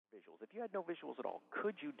visuals. If you had no visuals at all,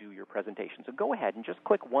 could you do your presentation? So go ahead and just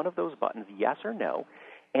click one of those buttons, yes or no,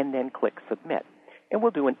 and then click submit. And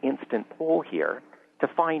we'll do an instant poll here to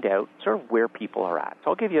find out sort of where people are at.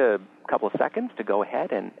 So I'll give you a couple of seconds to go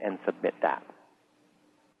ahead and submit that.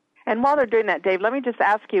 And while they're doing that, Dave, let me just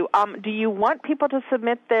ask you, do you want people to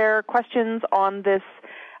submit their questions on this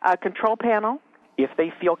control panel? If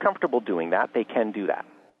they feel comfortable doing that, they can do that.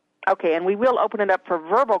 Okay, and we will open it up for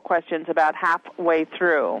verbal questions about halfway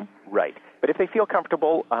through. Right. But if they feel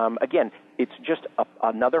comfortable, again, it's just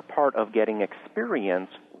another part of getting experience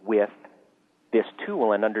with this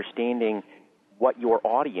tool and understanding what your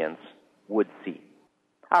audience would see.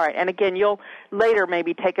 All right, and again, you'll later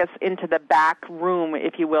maybe take us into the back room,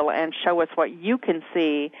 if you will, and show us what you can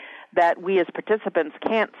see that we as participants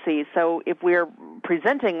can't see. So if we're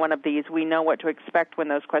presenting one of these, we know what to expect when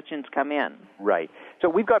those questions come in. Right. So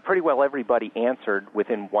we've got pretty well everybody answered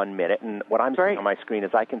within 1 minute, and what I'm seeing on my screen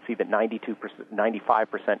is I can see that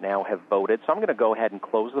 95% now have voted. So I'm going to go ahead and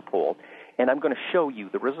close the poll, and I'm going to show you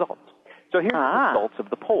the results. So here's the results of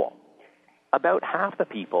the poll. About half the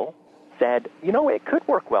people said, it could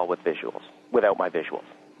work well with visuals, without my visuals.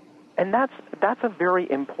 And that's a very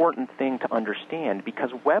important thing to understand,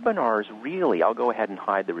 because webinars really, I'll go ahead and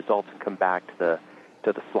hide the results and come back to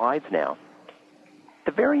the slides now.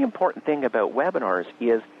 The very important thing about webinars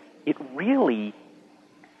is it really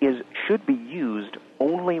should be used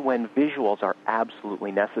only when visuals are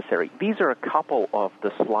absolutely necessary. These are a couple of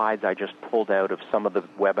the slides I just pulled out of some of the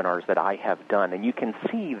webinars that I have done, and you can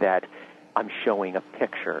see that I'm showing a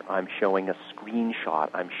picture, I'm showing a screenshot,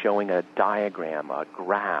 I'm showing a diagram, a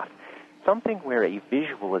graph, something where a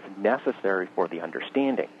visual is necessary for the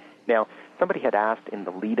understanding. Now, somebody had asked in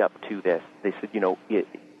the lead up to this, they said,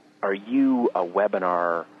 are you a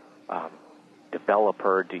webinar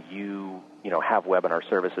developer? Do you, have webinar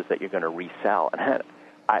services that you're going to resell? And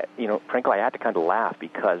frankly, I had to kind of laugh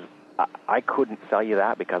because I couldn't sell you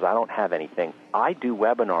that because I don't have anything. I do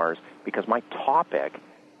webinars because my topic,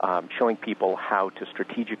 showing people how to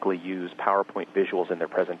strategically use PowerPoint visuals in their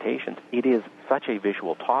presentations, it is such a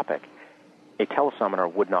visual topic, a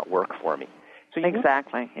teleseminar would not work for me. So you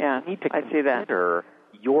exactly, yeah, need to I see that. consider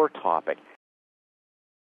your topic.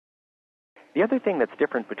 The other thing that's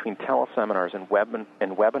different between teleseminars and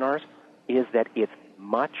webinars is that it's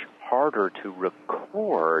much harder to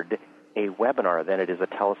record a webinar than it is a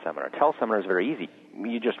teleseminar. A teleseminar is very easy.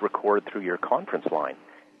 You just record through your conference line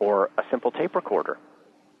or a simple tape recorder.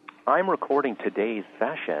 I'm recording today's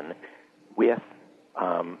session with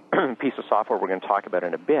a piece of software we're going to talk about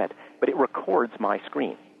in a bit, but it records my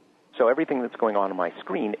screen. So everything that's going on my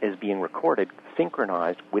screen is being recorded,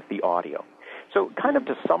 synchronized with the audio. So kind of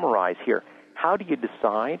to summarize here, how do you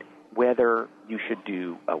decide whether you should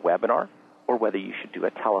do a webinar or whether you should do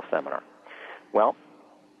a teleseminar? Well,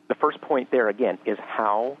 the first point there, again, is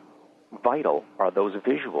how vital are those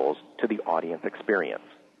visuals to the audience experience?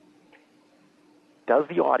 Does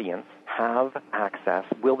the audience have access?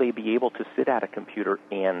 Will they be able to sit at a computer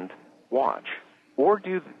and watch? Or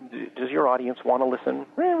does your audience want to listen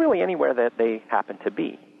really anywhere that they happen to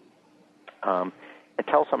be?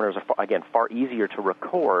 Teleseminars are, again, far easier to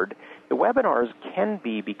record. The webinars can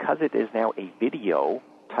be, because it is now a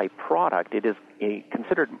video-type product, it is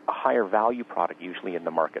considered a higher value product usually in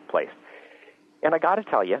the marketplace. And I got to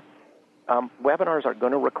tell you, webinars are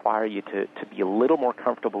going to require you to be a little more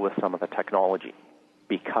comfortable with some of the technology,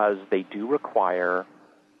 because they do require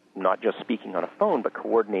not just speaking on a phone, but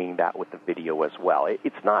coordinating that with the video as well.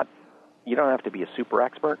 It's not, you don't have to be a super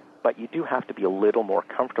expert, but you do have to be a little more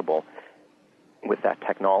comfortable with that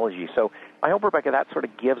technology. So I hope, Rebecca, that sort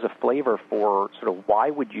of gives a flavor for sort of why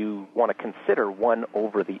would you want to consider one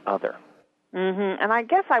over the other. Mm-hmm. And I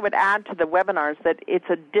guess I would add to the webinars that it's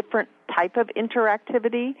a different type of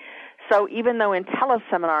interactivity. So even though in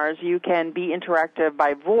teleseminars you can be interactive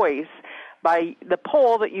by voice, by the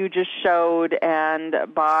poll that you just showed and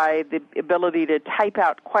by the ability to type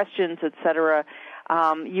out questions, et cetera,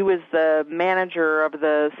 you as the manager of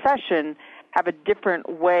the session have a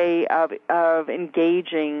different way of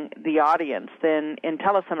engaging the audience than in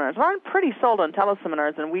teleseminars. Well, I'm pretty sold on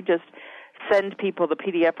teleseminars, and we just send people the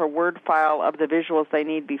PDF or Word file of the visuals they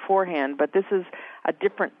need beforehand, but this is a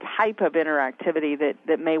different type of interactivity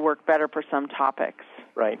that may work better for some topics.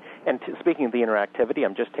 Right. And speaking of the interactivity,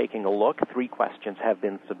 I'm just taking a look. 3 questions have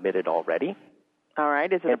been submitted already. All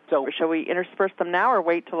right. Shall we intersperse them now or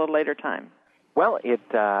wait till a later time? Well,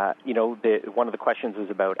 one of the questions is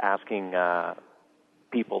about asking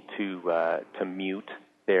people to mute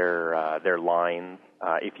their lines.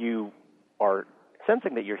 If you are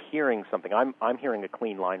sensing that you're hearing something, I'm hearing a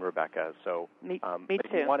clean line, Rebecca. So me but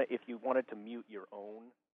too. If you wanted to mute your own